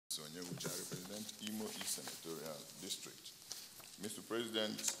Onitsha, I represent Imo East Senatorial District. Mr.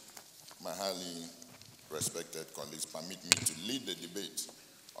 President, my highly respected colleagues, permit me to lead the debate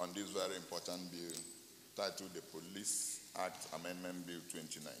on this very important bill titled the Police Act Amendment Bill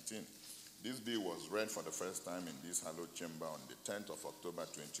 2019. This bill was read for the first time in this hallowed chamber on the 10th of October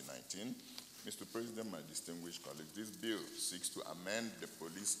 2019. Mr. President, my distinguished colleagues, this bill seeks to amend the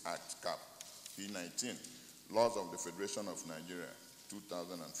Police Act Cap P19, Laws of the Federation of Nigeria,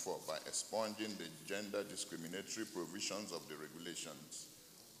 2004, by expunging the gender discriminatory provisions of the regulations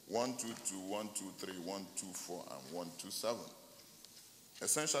 122, 123, 124, and 127.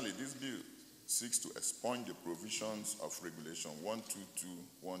 Essentially, this bill seeks to expunge the provisions of Regulation 122,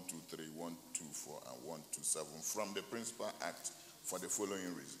 123, 124, and 127 from the Principal Act for the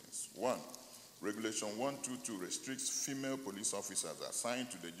following reasons. 1. Regulation 122 restricts female police officers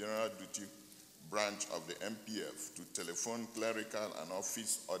assigned to the General Duty Branch of the MPF to telephone, clerical, and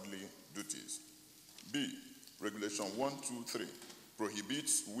office orderly duties. B. Regulation 123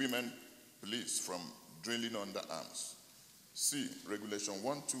 prohibits women police from drilling under arms. C. Regulation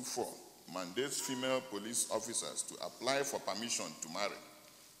 124 mandates female police officers to apply for permission to marry,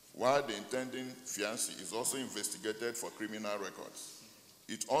 while the intending fiancé is also investigated for criminal records.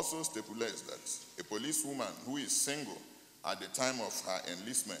 It also stipulates that a policewoman who is single at the time of her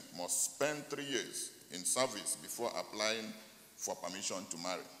enlistment must spend 3 years in service before applying for permission to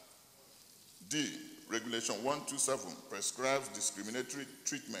marry. D. Regulation 127 prescribes discriminatory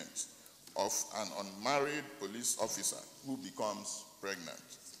treatment of an unmarried police officer who becomes pregnant.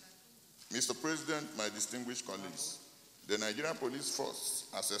 Mr. President, my distinguished colleagues, the Nigerian Police Force,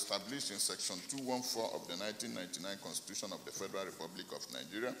 as established in Section 214 of the 1999 Constitution of the Federal Republic of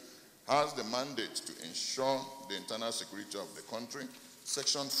Nigeria, has the mandate to ensure the internal security of the country.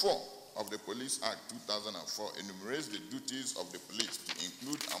 Section 4 of the Police Act 2004 enumerates the duties of the police to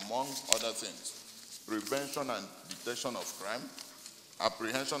include, among other things, prevention and detection of crime,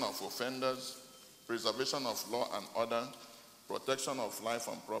 apprehension of offenders, preservation of law and order, protection of life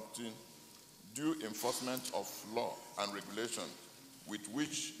and property, due enforcement of law and regulation with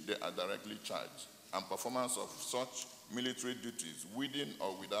which they are directly charged, and performance of such military duties within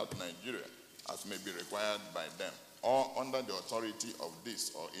or without Nigeria as may be required by them, or under the authority of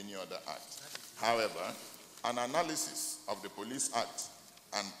this or any other act. However, an analysis of the Police Act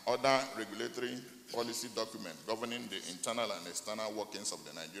and other regulatory policy documents governing the internal and external workings of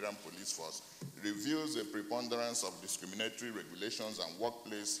the Nigerian Police Force reveals a preponderance of discriminatory regulations and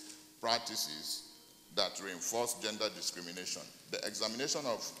workplace practices that reinforce gender discrimination. The examination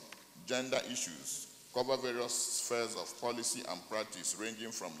of gender issues cover various spheres of policy and practice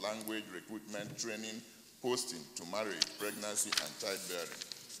ranging from language, recruitment, training, posting to marriage, pregnancy, and childbearing.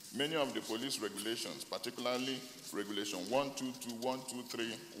 Many of the police regulations, particularly Regulation 122,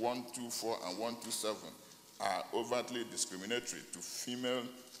 123, 124, and 127, are overtly discriminatory to female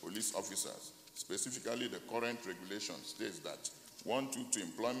police officers. Specifically, the current regulation states that 122,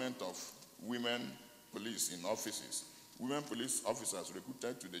 employment of women police in offices. Women police officers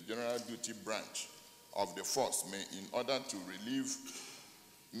recruited to the General Duty Branch of the force may, in order to relieve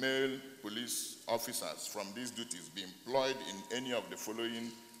male police officers from these duties, be employed in any of the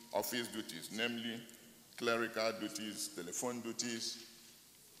following office duties, namely clerical duties, telephone duties,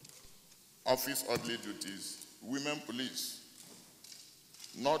 office orderly duties. Women police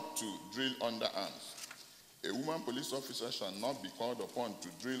not to drill under arms. A woman police officer shall not be called upon to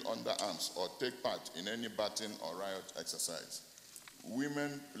drill under arms or take part in any batting or riot exercise.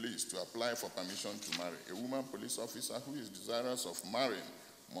 Women police to apply for permission to marry. A woman police officer who is desirous of marrying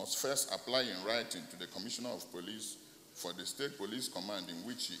must first apply in writing to the Commissioner of Police for the State Police Command in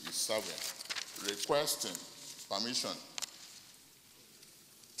which he is serving, requesting permission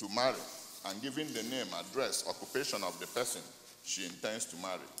to marry and giving the name, address, occupation of the person she intends to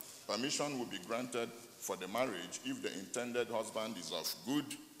marry. Permission will be granted for the marriage if the intended husband is of good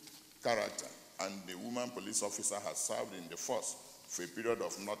character and the woman police officer has served in the force for a period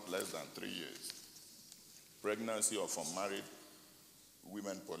of not less than 3 years. Pregnancy of unmarried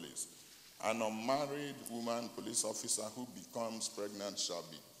women police. An unmarried woman police officer who becomes pregnant shall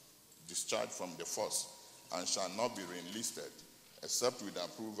be discharged from the force and shall not be re-enlisted except with the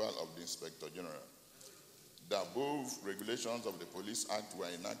approval of the Inspector General. The above regulations of the Police Act were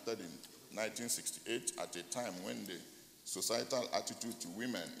enacted in 1968 at a time when the societal attitude to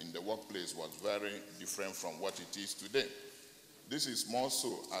women in the workplace was very different from what it is today. This is more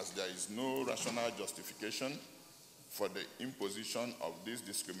so as there is no rational justification for the imposition of this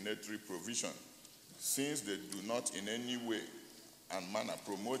discriminatory provision, since they do not in any way and manner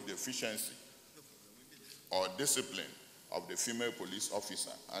promote the efficiency or discipline of the female police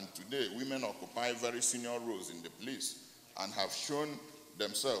officer. And today, women occupy very senior roles in the police and have shown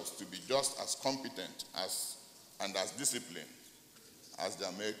themselves to be just as competent and as disciplined as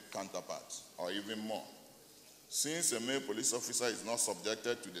their male counterparts, or even more. Since a male police officer is not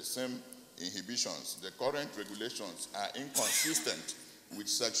subjected to the same inhibitions, the current regulations are inconsistent with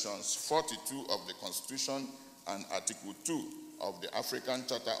sections 42 of the Constitution and Article 2 of the African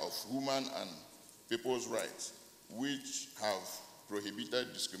Charter of Human and People's Rights, which have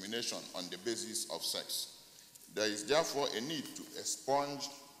prohibited discrimination on the basis of sex. There is therefore a need to expunge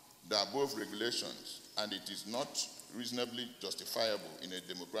the above regulations, and it is not reasonably justifiable in a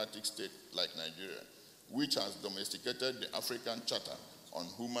democratic state like Nigeria, which has domesticated the African Charter on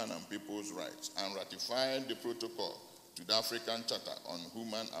Human and People's Rights and ratified the protocol to the African Charter on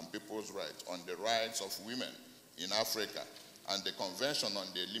Human and People's Rights on the rights of women in Africa and the Convention on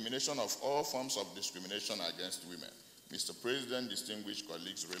the Elimination of all forms of discrimination against women. Mr. President, distinguished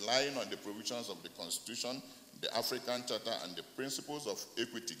colleagues, relying on the provisions of the Constitution, the African Charter, and the principles of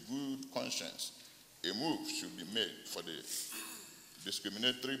equity, good conscience, a move should be made for the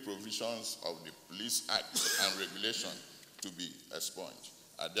discriminatory provisions of the Police Act and regulation to be expunged.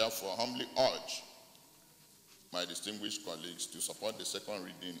 I therefore humbly urge my distinguished colleagues to support the second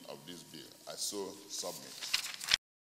reading of this bill. I so submit.